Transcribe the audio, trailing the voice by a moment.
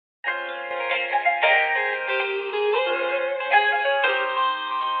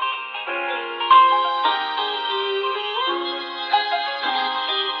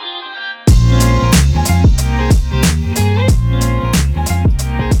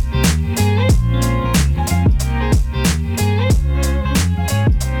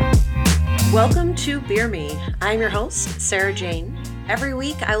to Beer Me. I'm your host, Sarah Jane. Every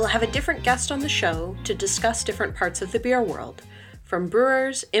week, I will have a different guest on the show to discuss different parts of the beer world. From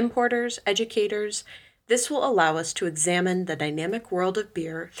brewers, importers, educators, this will allow us to examine the dynamic world of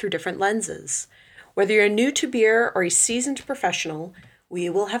beer through different lenses. Whether you're new to beer or a seasoned professional, we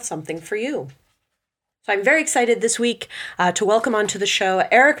will have something for you. So I'm very excited this week to welcome onto the show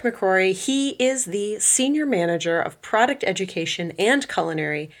Eric McCrory. He is the Senior Manager of Product Education and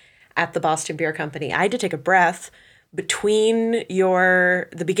Culinary at the Boston Beer Company. I had to take a breath between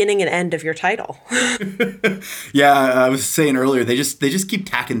the beginning and end of your title. Yeah, I was saying earlier, they just keep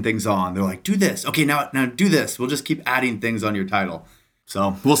tacking things on. They're like, do this. Okay, now do this. We'll just keep adding things on your title.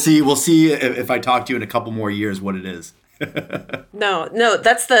 So we'll see if I talk to you in a couple more years what it is. No,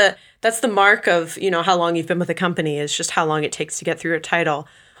 that's the mark of, how long you've been with the company is just how long it takes to get through your title.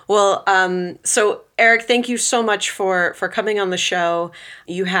 Well, so Eric, thank you so much for coming on the show.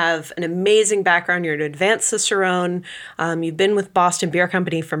 You have an amazing background. You're an advanced Cicerone. You've been with Boston Beer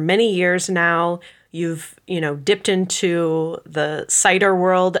Company for many years now. You've, dipped into the cider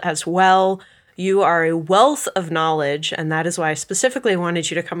world as well. You are a wealth of knowledge, and that is why I specifically wanted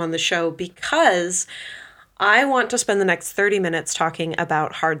you to come on the show, because I want to spend the next 30 minutes talking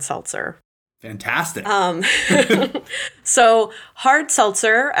about hard seltzer. Fantastic. So hard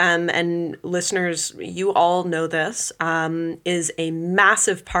seltzer, and listeners, you all know this, is a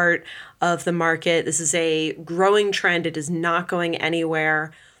massive part of the market. This is a growing trend. It is not going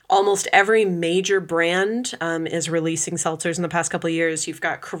anywhere. Almost every major brand is releasing seltzers in the past couple of years. You've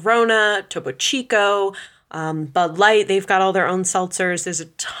got Corona, Topo Chico, Bud Light, they've got all their own seltzers. There's a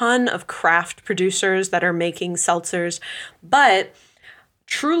ton of craft producers that are making seltzers, but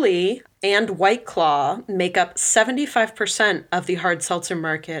Truly and White Claw make up 75% of the hard seltzer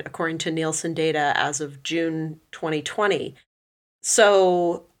market, according to Nielsen data as of June 2020.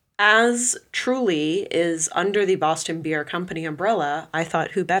 So as Truly is under the Boston Beer Company umbrella, I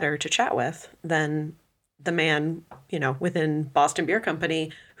thought who better to chat with than the man, within Boston Beer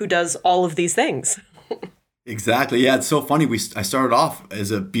Company who does all of these things. Exactly. Yeah, it's so funny. I started off as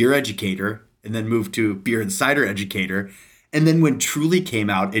a beer educator and then moved to beer and cider educator. And then when Truly came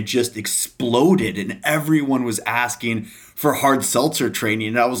out, it just exploded and everyone was asking for hard seltzer training.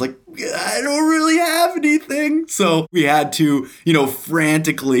 And I was like, I don't really have anything. So we had to,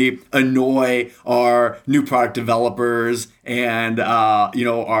 frantically annoy our new product developers and,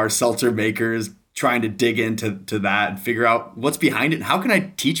 our seltzer makers trying to dig into that and figure out what's behind it. And how can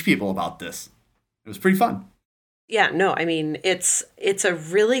I teach people about this? It was pretty fun. Yeah, no, I mean, it's a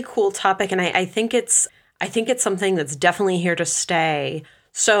really cool topic. And I think it's something that's definitely here to stay.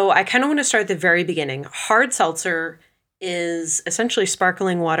 So I kind of want to start at the very beginning. Hard seltzer is essentially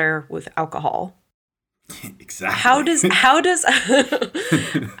sparkling water with alcohol. Exactly.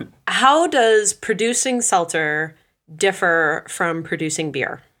 How does producing seltzer differ from producing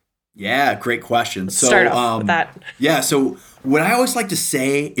beer? Yeah, great question. Let's start off with that. Yeah, so what I always like to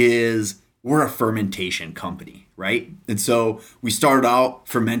say is we're a fermentation company, right? And so we started out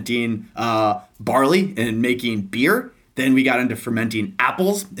fermenting barley and making beer. Then we got into fermenting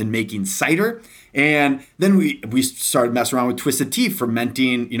apples and making cider. And then we started messing around with Twisted Tea,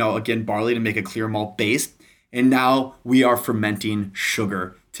 fermenting, again, barley to make a clear malt base. And now we are fermenting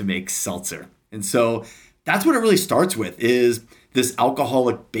sugar to make seltzer. And so that's what it really starts with, is this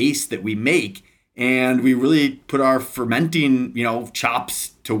alcoholic base that we make. And we really put our fermenting,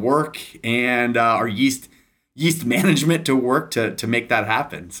 chops to work and our yeast management to work to make that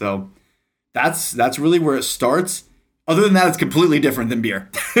happen. So that's really where it starts. Other than that, it's completely different than beer.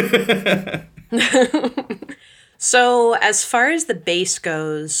 So as far as the base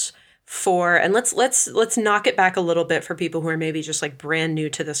goes and let's knock it back a little bit for people who are maybe just like brand new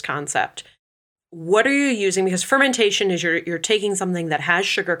to this concept. What are you using? Because fermentation is you're taking something that has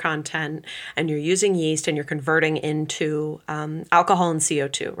sugar content and you're using yeast and you're converting into alcohol and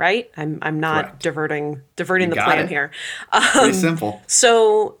CO2, right? I'm not Correct. diverting the plan here. Pretty simple.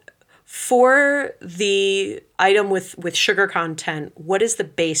 So for the item with sugar content, what is the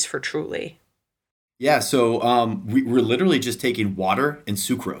base for Truly? Yeah, so we're literally just taking water and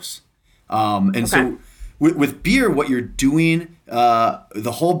sucrose. So with beer, what you're doing,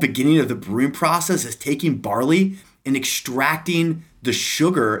 the whole beginning of the brewing process is taking barley and extracting the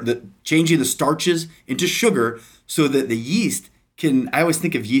sugar, changing the starches into sugar so that the yeast I always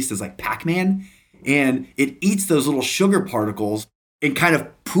think of yeast as like Pac-Man, and it eats those little sugar particles and kind of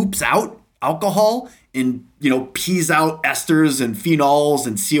poops out alcohol and, pees out esters and phenols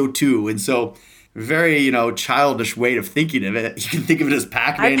and CO2. And so very, childish way of thinking of it. You can think of it as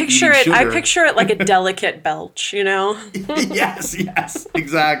Pac-Man eating sugar. I picture it like a delicate belch, Yes,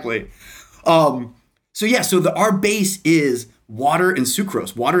 exactly. Our base is water and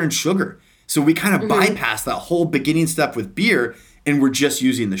sucrose, water and sugar. So we kind of bypass that whole beginning step with beer, and we're just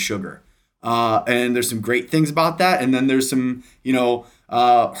using the sugar. And there's some great things about that. And then there's some,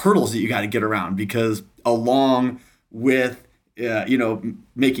 hurdles that you got to get around, because along with,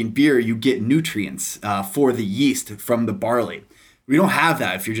 making beer, you get nutrients for the yeast from the barley. We don't have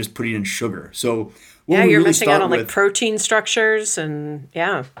that if you're just putting in sugar. So you're really missing out on like protein structures and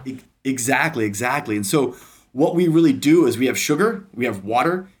Exactly. And so what we really do is we have sugar, we have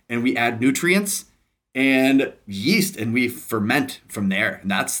water, and we add nutrients and yeast, and we ferment from there. And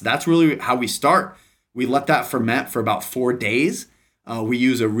that's really how we start. We let that ferment for about 4 days. We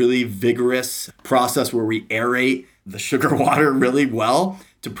use a really vigorous process where we aerate the sugar water really well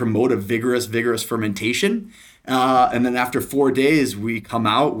to promote a vigorous fermentation. And then after 4 days, we come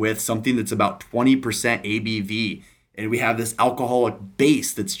out with something that's about 20% ABV. And we have this alcoholic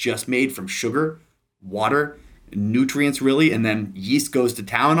base that's just made from sugar, water, nutrients really, and then yeast goes to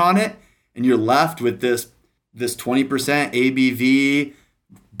town on it. And you're left with this 20% ABV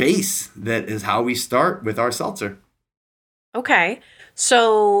base that is how we start with our seltzer. Okay.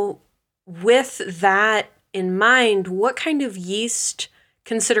 So with that in mind, what kind of yeast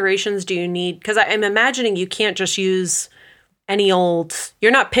considerations do you need? Because I'm imagining you can't just use any old,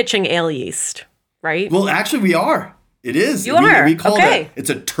 you're not pitching ale yeast, right? Well, actually we are. It is. You are? We call it's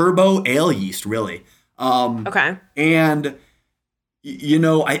a turbo ale yeast, really. Okay. And,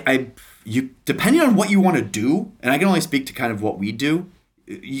 you depending on what you want to do, and I can only speak to kind of what we do,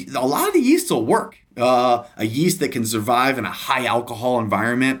 a lot of the yeasts will work. A yeast that can survive in a high alcohol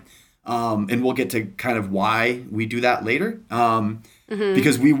environment, and we'll get to kind of why we do that later,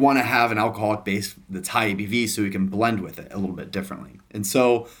 because we want to have an alcoholic base that's high ABV so we can blend with it a little bit differently. And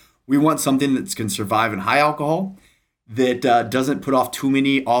so we want something that can survive in high alcohol, that doesn't put off too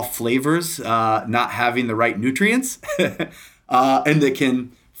many off flavors, not having the right nutrients, and that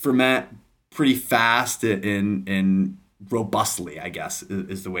can ferment pretty fast and robustly, I guess,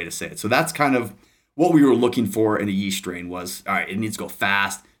 is the way to say it. So that's kind of what we were looking for in a yeast strain was, all right, it needs to go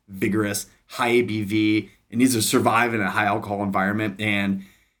fast, vigorous, high ABV. It needs to survive in a high alcohol environment, and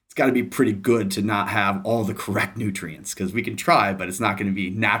it's got to be pretty good to not have all the correct nutrients, because we can try, but it's not going to be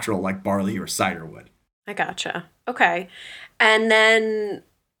natural like barley or cider would. I gotcha. Okay. And then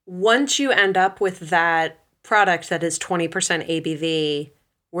once you end up with that product that is 20% ABV,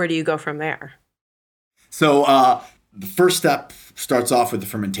 where do you go from there? So the first step starts off with the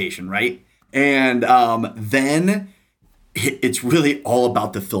fermentation, right? And then it's really all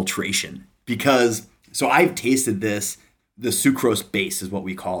about the filtration, because so I've tasted this, the sucrose base is what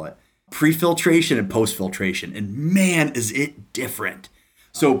we call it, pre-filtration and post-filtration, and man, is it different.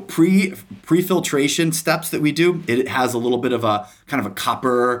 So pre-filtration steps that we do, it has a little bit of a kind of a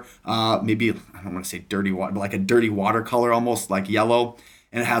copper, maybe, I don't want to say dirty water, but like a dirty water color, almost like yellow.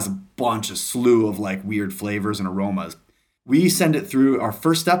 And it has a slew of like weird flavors and aromas. We send it through, our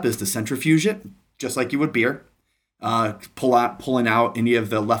first step is to centrifuge it, just like you would beer. Pulling out any of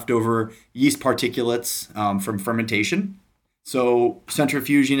the leftover yeast particulates from fermentation. So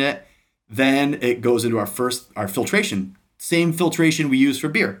centrifuging it, then it goes into our filtration. Same filtration we use for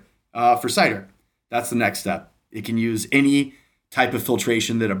beer, for cider. That's the next step. It can use any type of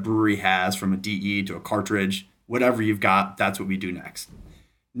filtration that a brewery has, from a DE to a cartridge, whatever you've got, that's what we do next.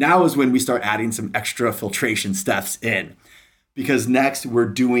 Now is when we start adding some extra filtration steps in, because next we're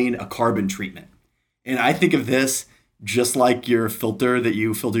doing a carbon treatment. And I think of this just like your filter that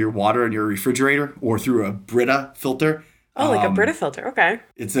you filter your water in your refrigerator, or through a Brita filter. Oh, like a Brita filter. Okay.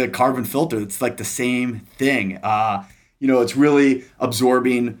 It's a carbon filter. It's like the same thing. It's really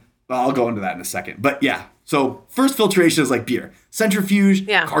absorbing. I'll go into that in a second. But yeah, so first filtration is like beer. Centrifuge,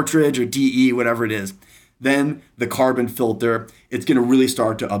 cartridge, or DE, whatever it is. Then the carbon filter, it's going to really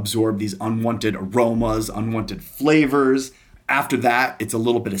start to absorb these unwanted aromas, unwanted flavors. After that, it's a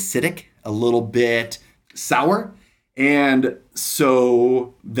little bit acidic, a little bit sour. And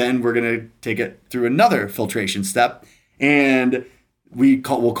so then we're going to take it through another filtration step. And we'll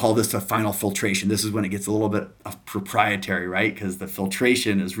call this the final filtration. This is when it gets a little bit of proprietary, right? Because the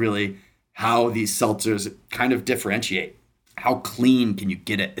filtration is really how these seltzers kind of differentiate. How clean can you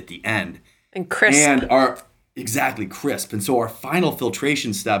get it at the end? And crisp. And exactly crisp. And so our final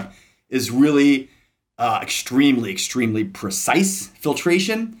filtration step is really extremely, extremely precise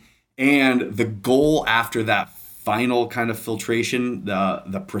filtration. And the goal after that final kind of filtration,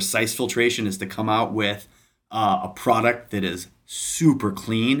 the precise filtration, is to come out with a product that is super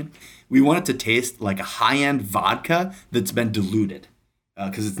clean. We want it to taste like a high-end vodka that's been diluted,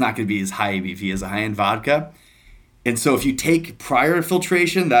 because it's not going to be as high ABV as a high-end vodka. And so if you take prior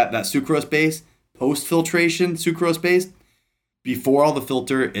filtration, that sucrose base, post filtration sucrose base, before all the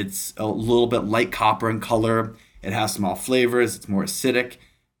filter, it's a little bit light copper in color. It has some off flavors. It's more acidic.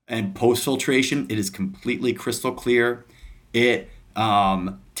 And post filtration, it is completely crystal clear. It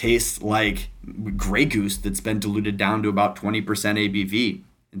tastes like Grey Goose that's been diluted down to about 20% ABV.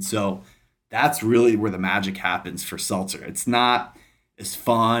 And so that's really where the magic happens for seltzer. It's not as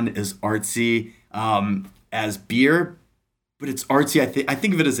fun, as artsy as beer, but it's artsy. I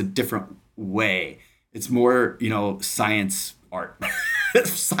think of it as a different way. It's more, science art.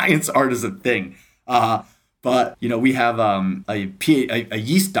 Science art is a thing. But, we have a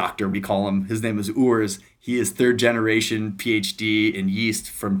yeast doctor, we call him. His name is Urs. He is third generation PhD in yeast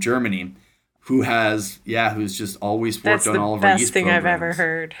from Germany, who's just always worked on all of our yeast programs. That's the best thing I've ever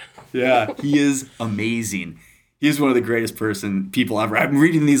heard. Yeah, he is amazing. He is one of the greatest people ever. I'm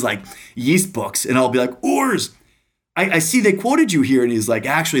reading these yeast books and I'll be like, Urs, I see they quoted you here. And he's like,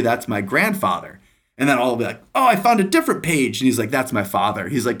 actually, that's my grandfather. And then I'll be like, oh, I found a different page. And he's like, that's my father.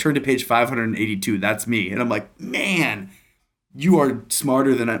 He's like, turn to page 582. That's me. And I'm like, man, you are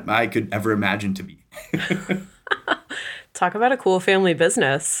smarter than I could ever imagine to be. Talk about a cool family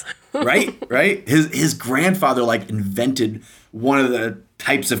business. Right. His grandfather invented one of the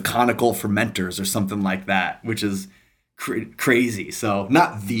types of conical fermenters or something like that, which is crazy. So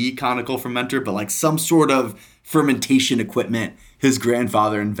not the conical fermenter, but some sort of fermentation equipment his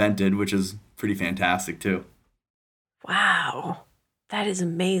grandfather invented, which is pretty fantastic too. Wow. That is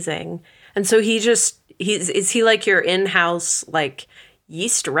amazing. And so is he like your in-house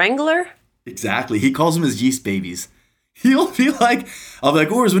yeast wrangler? Exactly. He calls them his yeast babies. He'll be like, I'll be like,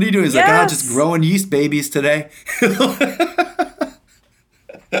 Urs, what are you doing? He's like, just growing yeast babies today.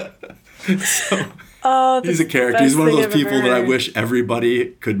 So, he's a character. He's one of those people that I wish everybody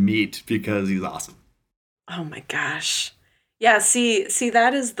could meet because he's awesome. Oh my gosh. Yeah, see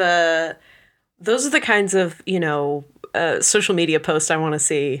that is those are the kinds of, social media posts I want to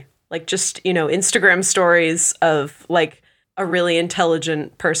see. Instagram stories of a really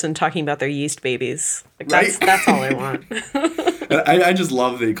intelligent person talking about their yeast babies. That's all I want. I just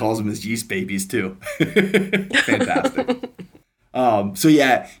love that he calls them his yeast babies too. Fantastic. So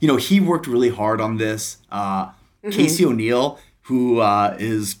yeah, he worked really hard on this. Casey O'Neill, who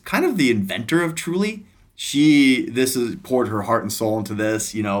is kind of the inventor of Truly, poured her heart and soul into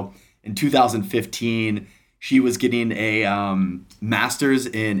this. In 2015, she was getting a master's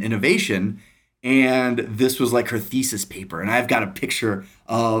in innovation, and this was her thesis paper. And I've got a picture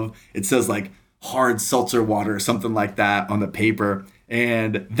of, it says hard seltzer water or something like that on the paper,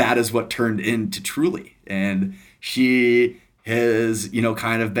 and that is what turned into Truly. And she has,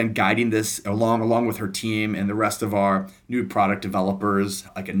 kind of been guiding this along with her team and the rest of our new product developers,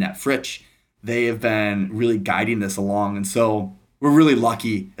 like Annette Fritsch. They have been really guiding this along. And so we're really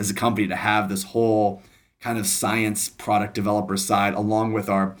lucky as a company to have this whole kind of science product developer side along with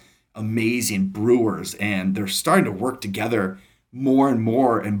our amazing brewers. And they're starting to work together more and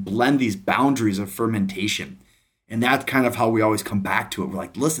more and blend these boundaries of fermentation. And that's kind of how we always come back to it. We're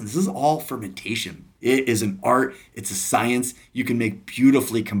like, listen, this is all fermentation. It is an art. It's a science. You can make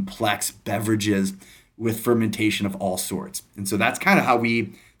beautifully complex beverages with fermentation of all sorts. And so that's kind of how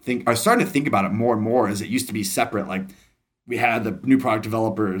we are starting to think about it more and more, as it used to be separate. We had the new product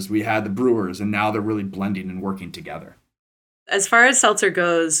developers, we had the brewers, and now they're really blending and working together. As far as seltzer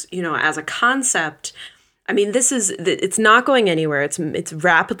goes, as a concept, I mean, it's not going anywhere. It's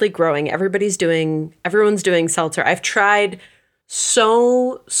rapidly growing. Everyone's doing seltzer. I've tried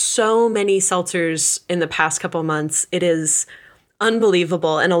so many seltzers in the past couple of months. It is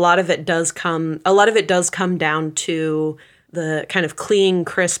unbelievable. And a lot of it does come down to the kind of clean,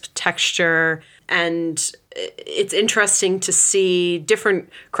 crisp texture. And it's interesting to see different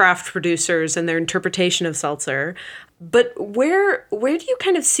craft producers and their interpretation of seltzer. But where do you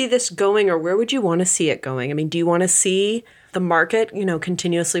kind of see this going, or where would you want to see it going? I mean, do you want to see the market,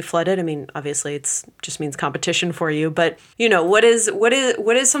 continuously flooded? I mean, obviously it's just means competition for you, but what is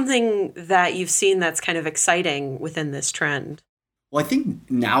something that you've seen that's kind of exciting within this trend? Well, I think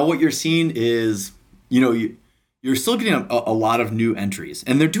now what you're seeing is, you're still getting a lot of new entries,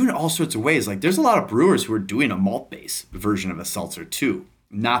 and they're doing it all sorts of ways. There's a lot of brewers who are doing a malt-based version of a seltzer too,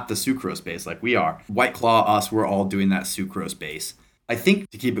 not the sucrose base like we are. White Claw, us, we're all doing that sucrose base. I think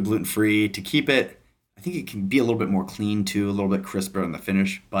to keep it gluten-free, I think it can be a little bit more clean too, a little bit crisper in the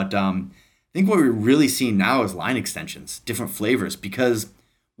finish. But I think what we're really seeing now is line extensions, different flavors, because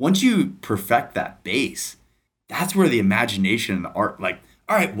once you perfect that base, that's where the imagination and the art,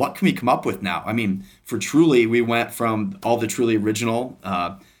 all right, what can we come up with now? I mean, for Truly, we went from all the Truly original,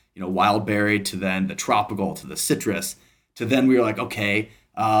 wild berry to then the tropical to the citrus to then we were like, okay,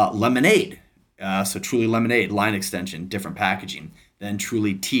 lemonade. So Truly Lemonade, line extension, different packaging. Then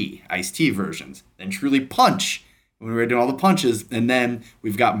Truly Tea, iced tea versions. Then Truly Punch, when we were doing all the punches. And then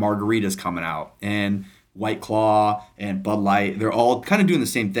we've got margaritas coming out. And White Claw and Bud Light, they're all kind of doing the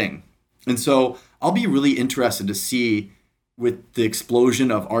same thing. And so I'll be really interested to see with the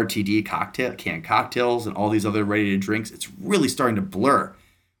explosion of RTD canned cocktails and all these other ready to drinks, it's really starting to blur.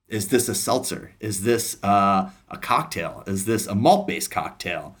 Is this a seltzer? Is this a cocktail? Is this a malt-based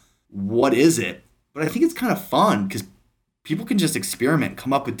cocktail? What is it? But I think it's kind of fun because people can just experiment,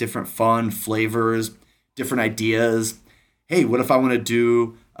 come up with different fun flavors, different ideas. Hey, what if I want to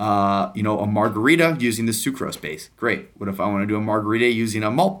do a margarita using the sucrose base? Great. What if I want to do a margarita using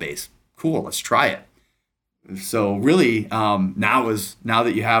a malt base? Cool, let's try it. So really, now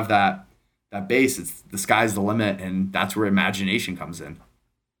that you have that base, it's the sky's the limit, and that's where imagination comes in.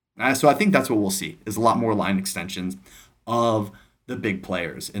 So I think that's what we'll see is a lot more line extensions of the big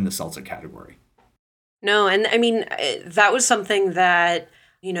players in the seltzer category. No, and I mean, that was something that,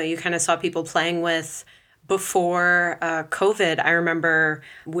 you kind of saw people playing with before COVID. I remember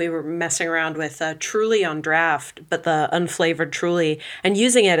we were messing around with Truly on draft, but the unflavored Truly, and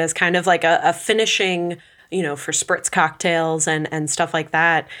using it as kind of like a finishing, for spritz cocktails and stuff like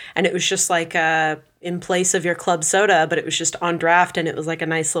that. And it was just like in place of your club soda, but it was just on draft, and it was like a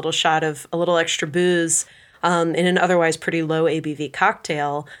nice little shot of a little extra booze in an otherwise pretty low ABV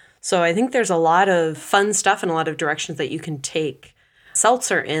cocktail. So I think there's a lot of fun stuff and a lot of directions that you can take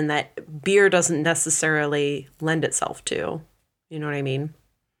seltzer in that beer doesn't necessarily lend itself to. You know what I mean?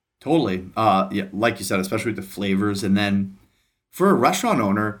 Totally. Yeah, like you said, especially with the flavors. And then for a restaurant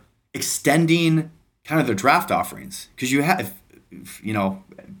owner, extending kind of their draft offerings. Because you have,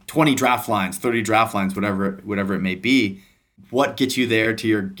 20 draft lines, 30 draft lines, whatever it may be. What gets you there to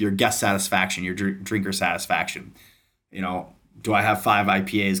your guest satisfaction, your drinker satisfaction? Do I have 5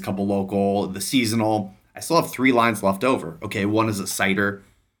 IPAs, a couple local, the seasonal? I still have 3 lines left over. Okay, one is a cider.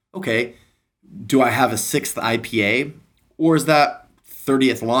 Okay, do I have a 6th IPA? Or is that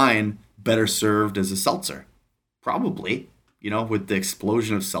 30th line better served as a seltzer? Probably, with the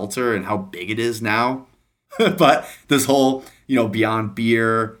explosion of seltzer and how big it is now. But this whole, Beyond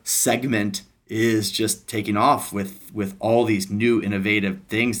Beer segment is just taking off with all these new innovative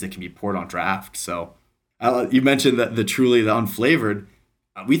things that can be poured on draft. So you mentioned that the Truly, the unflavored.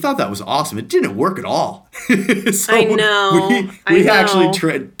 We thought that was awesome. It didn't work at all. So I know. We actually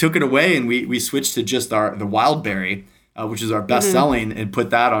took it away and we switched to just the wild berry, which is our best selling, and put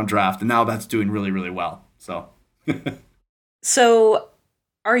that on draft. And now that's doing really, really well. So, So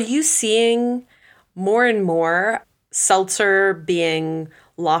are you seeing more and more seltzer being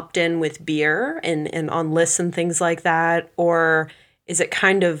lopped in with beer and on lists and things like that? Or is it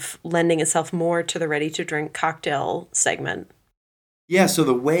kind of lending itself more to the ready-to-drink cocktail segment? Yeah, so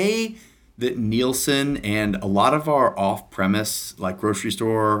the way that Nielsen and a lot of our off-premise, like grocery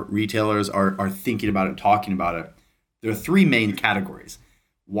store retailers, are thinking about it and talking about it, there are 3 main categories: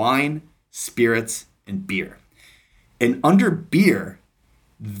 wine, spirits, and beer. And under beer,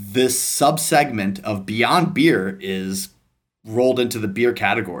 this subsegment of Beyond Beer is rolled into the beer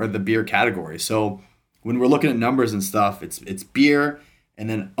category. So when we're looking at numbers and stuff, it's beer, and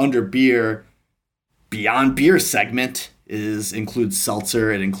then under beer, Beyond Beer segment includes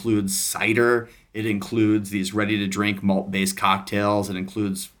seltzer, it includes cider, it includes these ready-to-drink malt-based cocktails, it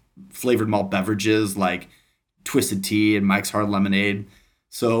includes flavored malt beverages like Twisted Tea and Mike's Hard Lemonade.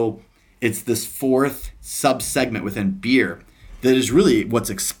 So it's this 4th subsegment within beer that is really what's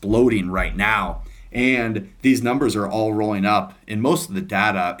exploding right now. And these numbers are all rolling up in most of the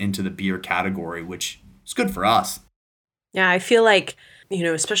data into the beer category, which is good for us. Yeah, I feel like,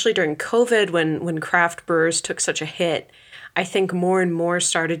 especially during COVID when craft brewers took such a hit, I think more and more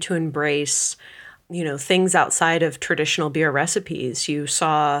started to embrace, things outside of traditional beer recipes. You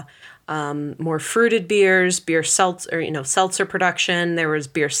saw more fruited beers, beer seltzer, seltzer production. There was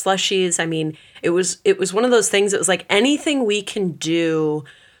beer slushies. I mean, it was one of those things. It was like anything we can do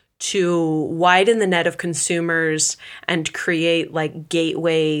to widen the net of consumers and create like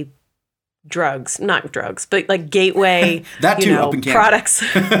gateway drugs, not drugs, but like gateway that too, up in Canada. Products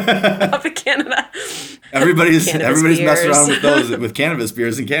up in Canada. Everybody's messing around with those with cannabis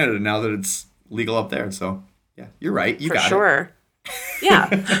beers in Canada now that it's legal up there. So yeah, you're right. You got it. For sure. Yeah.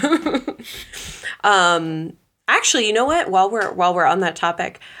 Actually, you know what? While we're on that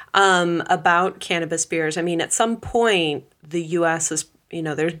topic, about cannabis beers, I mean, at some point the U.S. is,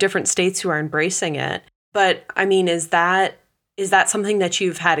 there's different states who are embracing it. But I mean, is that something that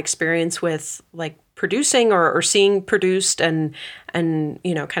you've had experience with, like producing or seeing produced, and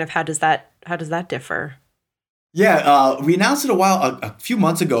kind of how does that differ? Yeah, we announced it a few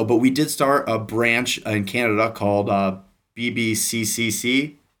months ago, but we did start a branch in Canada called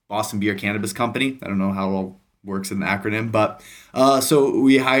BBCCC, Boston Beer Cannabis Company. I don't know how it all works in the acronym, but so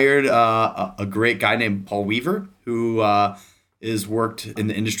we hired a great guy named Paul Weaver, who has worked in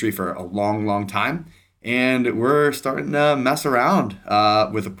the industry for a long, long time. And we're starting to mess around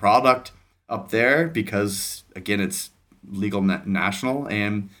with a product up there because, again, it's legal national.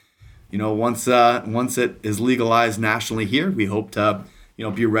 And once it is legalized nationally here, we hope to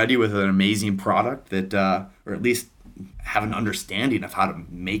be ready with an amazing product that, or at least have an understanding of how to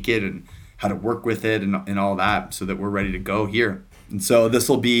make it and how to work with it and all that, so that we're ready to go here. And so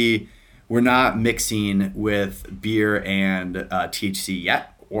we're not mixing with beer and THC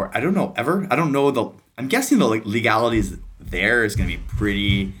yet, or I don't know ever. I don't know I'm guessing the legalities there is going to be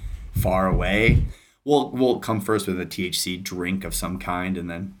pretty far away. We'll come first with a THC drink of some kind, and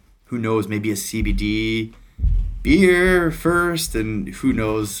then who knows, maybe a CBD beer first, and who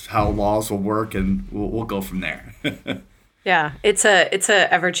knows how laws will work, and we'll go from there. Yeah, it's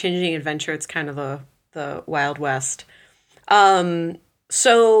a ever-changing adventure. It's kind of the Wild West.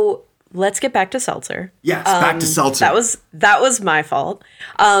 So let's get back to seltzer. Yes, back to seltzer. That was my fault.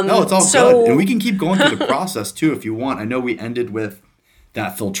 No, it's all good, and we can keep going through the process too if you want. I know we ended with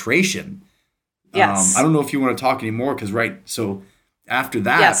that filtration. Yes. I don't know if you want to talk anymore because so after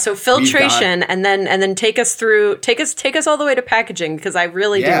that, yeah. So filtration, and then take us all the way to packaging, because I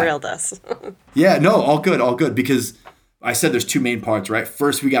really derailed us. Yeah, no, all good, because I said there's two main parts, right?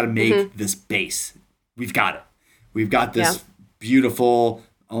 First, we got to make this base. We've got it. We've got this beautiful,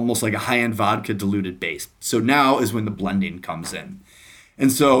 almost like a high-end vodka diluted base. So now is when the blending comes in.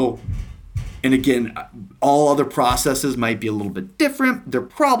 And again, all other processes might be a little bit different. They're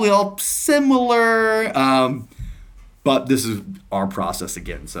probably all similar, but this is our process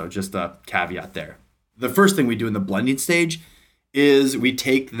again. So just a caveat there. The first thing we do in the blending stage is we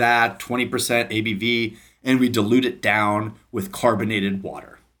take that 20% ABV and we dilute it down with carbonated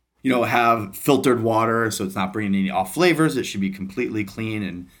water. Have filtered water, so it's not bringing any off flavors. It should be completely clean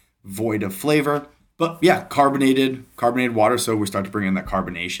and void of flavor. But yeah, carbonated water, so we start to bring in that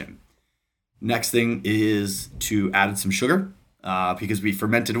carbonation. Next thing is to add some sugar because we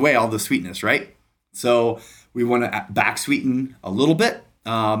fermented away all the sweetness, right? So we want to back sweeten a little bit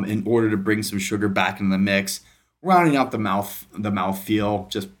in order to bring some sugar back in the mix, rounding out the mouth feel,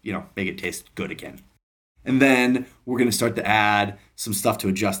 just make it taste good again. And then we're going to start to add some stuff to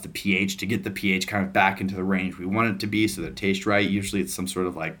adjust the pH, to get the pH kind of back into the range we want it to be so that it tastes right. Usually it's some sort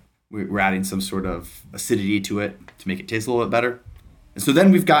of we're adding some sort of acidity to it to make it taste a little bit better. And so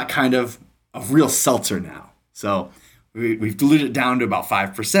then we've got kind of a real seltzer now. So we've diluted it down to about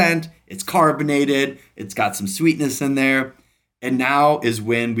 5%. It's carbonated. It's got some sweetness in there. And now is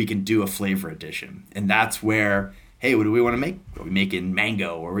when we can do a flavor addition. And that's where, hey, what do we want to make? Are we making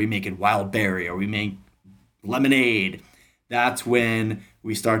mango? Or are we making wild berry? Or we make lemonade? That's when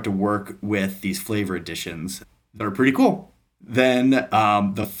we start to work with these flavor additions that are pretty cool. Then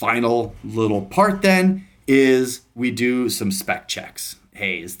the final little part then is we do some spec checks.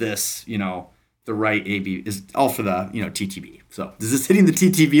 Hey, is this, the right AB? Is all for the, TTB. So is this hitting the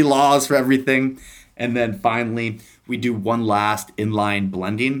TTB laws for everything? And then finally, we do one last inline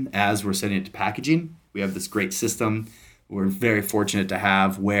blending as we're sending it to packaging. We have this great system we're very fortunate to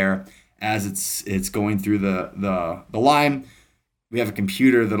have where as it's going through the line, we have a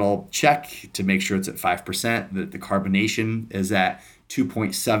computer that'll check to make sure it's at 5%, that the carbonation is at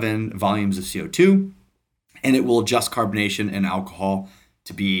 2.7 volumes of CO2, and it will adjust carbonation and alcohol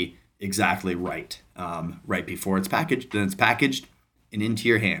to be exactly right before it's packaged. Then it's packaged and into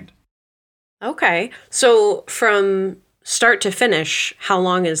your hand. Okay. So from start to finish, how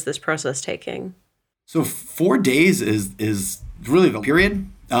long is this process taking? So 4 days is really the period.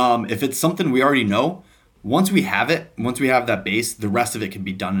 If it's something we already know, once we have that base, the rest of it can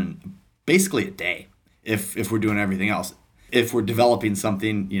be done in basically a day if we're doing everything else. If we're developing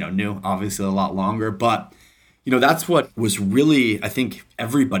something, new, obviously a lot longer, but that's what was really, I think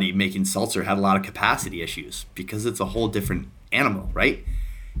everybody making seltzer had a lot of capacity issues because it's a whole different animal, right?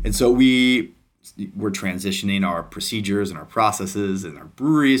 And so we're transitioning our procedures and our processes and our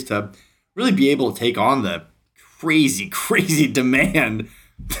breweries to really be able to take on the crazy, crazy demand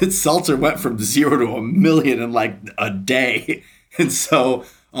that seltzer went from 0 to 1 million in like a day. And so,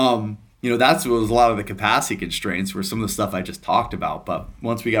 that's what was a lot of the capacity constraints were some of the stuff I just talked about. But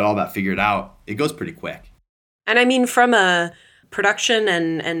once we got all that figured out, it goes pretty quick. And I mean, from a production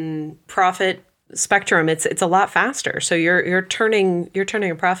and profit spectrum, it's a lot faster. So you're turning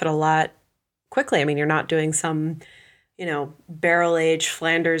a profit a lot quickly. I mean, you're not doing some, barrel-aged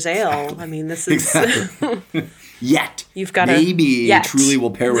Flanders ale. I mean, this is... Exactly. Yet. You've got Maybe Truly will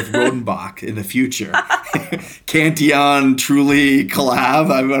pair with Rodenbach in the future. Cantillon Truly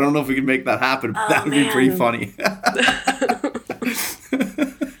collab. I don't know if we can make that happen. But that would be pretty funny.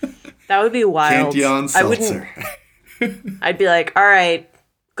 That would be wild. Cantillon seltzer. I'd be like, all right,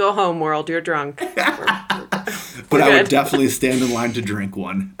 go home, world. You're drunk. But I would definitely stand in line to drink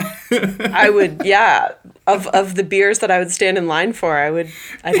one. I would, yeah. Of the beers that I would stand in line for,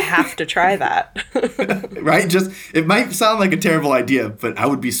 I'd have to try that. Right? It might sound like a terrible idea, but I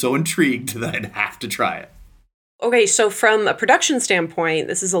would be so intrigued that I'd have to try it. Okay, so from a production standpoint,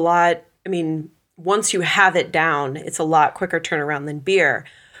 this is a lot, I mean, once you have it down, it's a lot quicker turnaround than beer.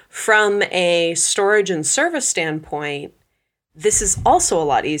 From a storage and service standpoint, this is also a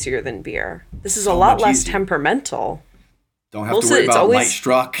lot easier than beer. This is a lot less temperamental. Don't have to worry about light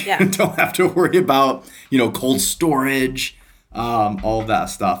struck. Yeah. Don't have to worry about, cold storage, all of that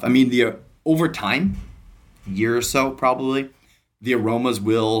stuff. I mean, over time, year or so probably, the aromas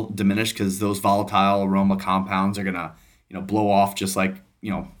will diminish because those volatile aroma compounds are gonna, blow off just like,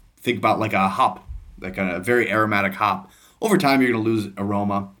 think about like a hop, like a very aromatic hop. Over time, you're gonna lose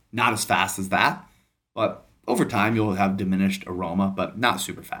aroma, not as fast as that, but over time you'll have diminished aroma, but not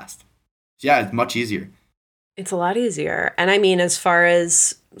super fast. So yeah, it's much easier. It's a lot easier. And I mean, as far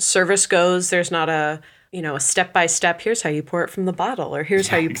as service goes, there's not a step-by-step, here's how you pour it from the bottle, or here's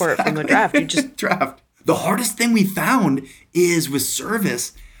how you pour it from the draft. You just draft. The hardest thing we found is with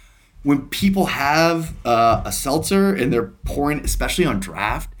service, when people have a seltzer and they're pouring, especially on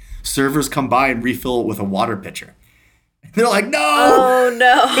draft, servers come by and refill it with a water pitcher. They're like, no! Oh,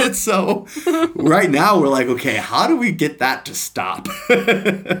 no. And so right now we're like, okay, how do we get that to stop?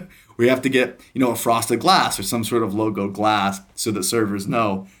 We have to get, a frosted glass or some sort of logo glass so that servers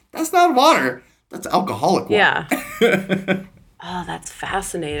know that's not water. That's alcoholic water. Yeah. Oh, that's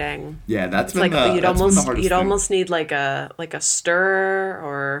fascinating. Yeah, that's been like you'd almost almost need like a stir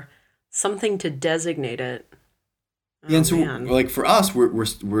or something to designate it. Yeah, and so like for us,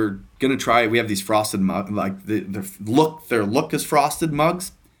 we're gonna try. We have these frosted mugs, like their look is frosted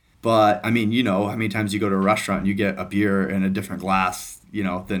mugs, but I mean, how many times you go to a restaurant and you get a beer in a different glass,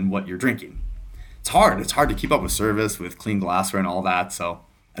 than what you're drinking. It's hard to keep up with service with clean glassware and all that. So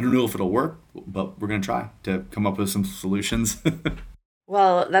I don't know if it'll work, but we're gonna try to come up with some solutions.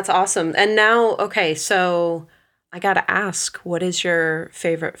 Well, that's awesome. And now, okay, so I gotta ask, what is your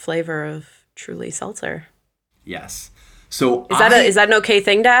favorite flavor of Truly Seltzer? Yes. So is that an okay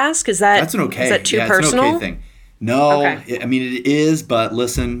thing to ask? That's an okay. Is that too personal? It's an okay thing. No, okay. I mean it is, but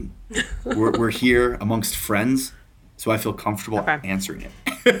listen, we're here amongst friends, so I feel comfortable answering it.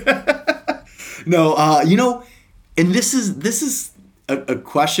 No, and this is a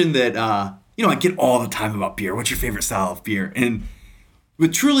question that I get all the time about beer. What's your favorite style of beer? And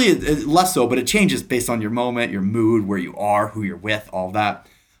with Truly, it's less so, but it changes based on your moment, your mood, where you are, who you're with, all that.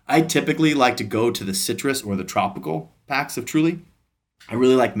 I typically like to go to the citrus or the tropical packs of Truly. I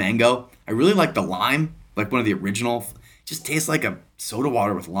really like mango. I really like the lime, like one of the original. It just tastes like a soda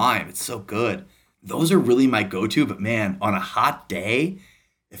water with lime. It's so good. Those are really my go-to, but man, on a hot day,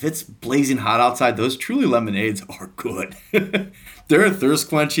 if it's blazing hot outside, those Truly lemonades are good. They're thirst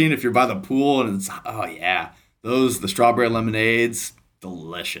quenching if you're by the pool, and it's, oh yeah, the strawberry lemonades,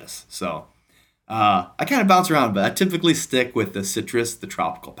 delicious. So I kind of bounce around, but I typically stick with the citrus, the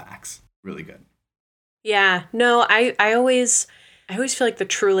tropical packs. Really good. Yeah, no, I always feel like the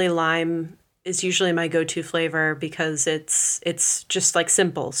Truly lime is usually my go-to flavor because it's just like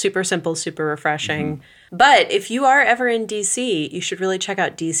simple, super refreshing. Mm-hmm. But if you are ever in DC, you should really check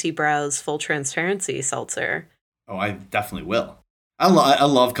out DC Brau's Full Transparency Seltzer. Oh, I definitely will. I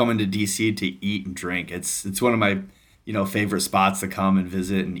love coming to DC to eat and drink. It's one of my favorite spots to come and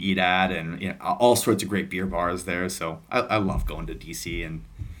visit and eat at, and all sorts of great beer bars there. So I love going to DC. And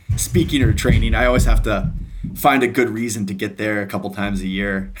speaking or training, I always have to find a good reason to get there a couple times a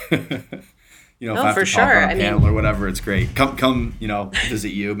year. If I have to talk on a panel or whatever, it's great. Come,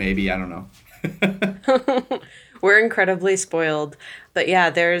 visit you, maybe, I don't know. We're incredibly spoiled. But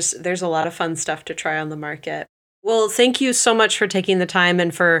yeah, there's a lot of fun stuff to try on the market. Well, thank you so much for taking the time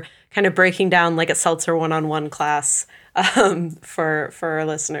and for kind of breaking down like a seltzer one-on-one class for our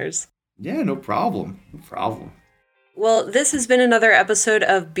listeners. Yeah, no problem. No problem. Well, this has been another episode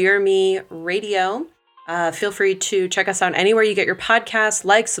of Beer Me Radio. Feel free to check us out anywhere you get your podcast.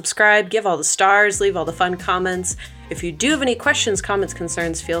 Like, subscribe, give all the stars, leave all the fun comments. If you do have any questions, comments,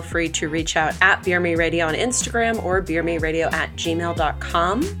 concerns, feel free to reach out at Beer Me Radio on Instagram or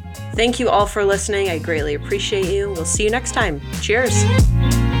beermeradio@gmail.com. Thank you all for listening. I greatly appreciate you. We'll see you next time. Cheers.